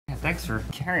Thanks for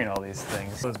carrying all these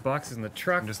things. Those boxes in the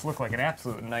truck just look like an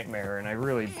absolute nightmare, and I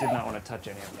really did not want to touch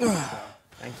any of them. So,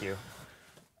 thank you.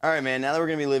 All right, man, now that we're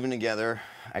gonna be living together,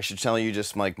 I should tell you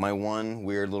just like my one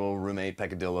weird little roommate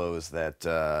peccadillo is that,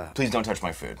 please don't touch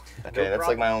my food. Okay, that's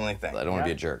like my only thing. I don't want to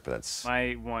be a jerk, but that's...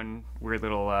 My one weird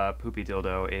little poopy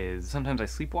dildo is sometimes I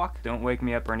sleepwalk. Don't wake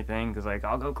me up or anything, because like,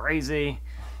 I'll go crazy.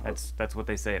 That's what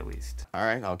they say at least. All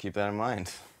right, I'll keep that in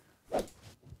mind.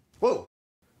 Whoa!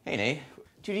 Hey, Nate.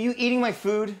 Dude, are you eating my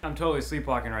food? I'm totally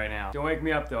sleepwalking right now. Don't wake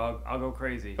me up though, I'll go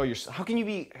crazy. Oh, how can you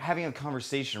be having a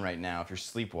conversation right now if you're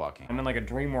sleepwalking? I'm in like a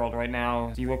dream world right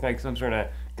now. You look like some sort of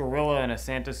gorilla in a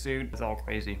Santa suit. It's all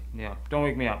crazy. Yeah, don't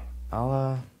wake me up.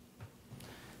 I'll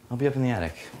be up in the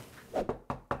attic.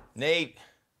 Nate,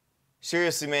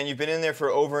 seriously, man, you've been in there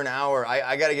for over an hour.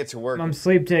 I gotta get to work. I'm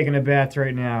sleep taking a bath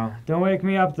right now. Don't wake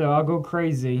me up though, I'll go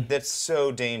crazy. That's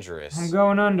so dangerous. I'm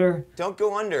going under. Don't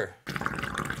go under.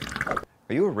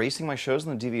 Are you erasing my shows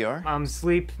on the DVR? I'm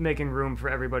sleep making room for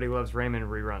Everybody Loves Raymond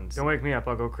reruns. Don't wake me up,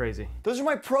 I'll go crazy. Those are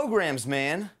my programs,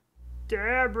 man.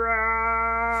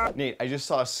 Deborah! Nate, I just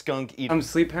saw a skunk eat. I'm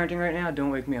sleep parenting right now, don't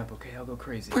wake me up, okay? I'll go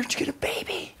crazy. Where'd you get a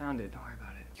baby? Found it, don't worry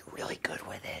about it. You're really good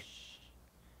with it.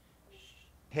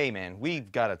 Hey, man,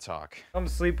 we've gotta talk. I'm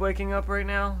sleep waking up right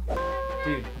now.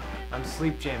 Dude, I'm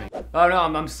sleep jamming. Oh no,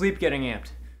 I'm sleep getting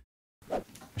amped.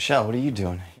 Michelle, what are you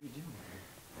doing?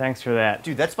 Thanks for that.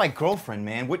 Dude, that's my girlfriend,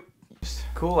 man. What?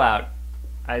 Cool out.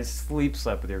 I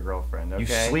slept with your girlfriend,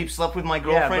 okay? You slept with my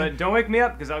girlfriend? Yeah, but don't wake me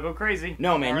up, because I'll go crazy.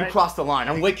 No, man, you crossed the line.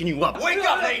 I'm waking you up. Wake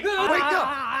up, Nate! Wake up!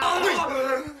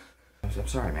 I'm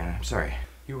sorry, man. I'm sorry.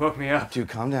 You woke me up. Dude,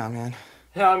 calm down, man.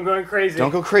 Yeah, I'm going crazy. Don't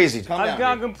go crazy. Calm down. I've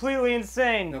gone completely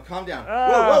insane. No, calm down.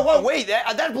 Whoa, wait,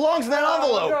 that belongs in that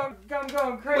envelope. I'm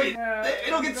going crazy. Wait,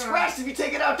 it'll get scratched if you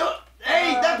take it out. Don't.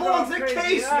 Hey, that belongs in the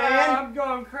case, man. I'm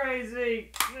going crazy.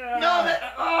 No,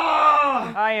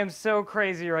 I am so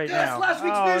crazy right now. That's last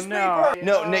week's newspaper.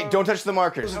 No, Nate, don't touch the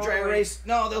markers. Those will dry erase.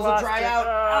 No, those will dry out.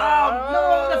 Oh,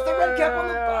 no, that's the red cap on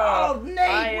the... Oh,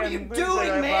 Nate, what are you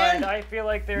doing, man? I feel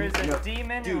like there is a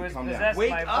demon who has possessed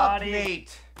Wake my up, body.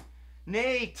 Nate.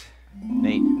 Nate.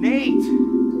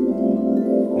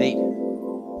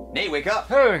 Nate, wake up.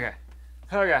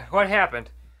 Okay, what happened?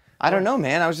 I don't know,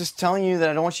 man. I was just telling you that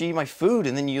I don't want you to eat my food,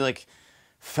 and then you, like,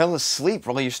 fell asleep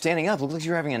while you're standing up. It looked like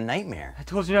you were having a nightmare. I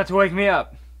told you not to wake me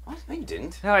up. What? No, you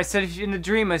didn't. No, I said in the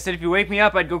dream, I said if you wake me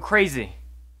up, I'd go crazy.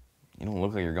 You don't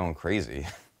look like you're going crazy.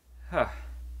 Huh.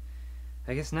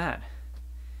 I guess not.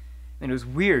 And it was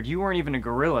weird. You weren't even a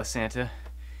gorilla, Santa.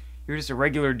 You were just a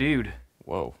regular dude.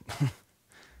 Whoa.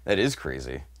 That is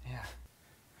crazy. Yeah.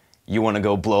 You want to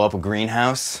go blow up a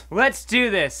greenhouse? Let's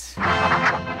do this!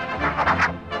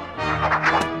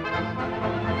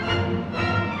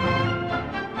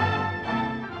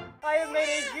 I have made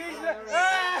a huge...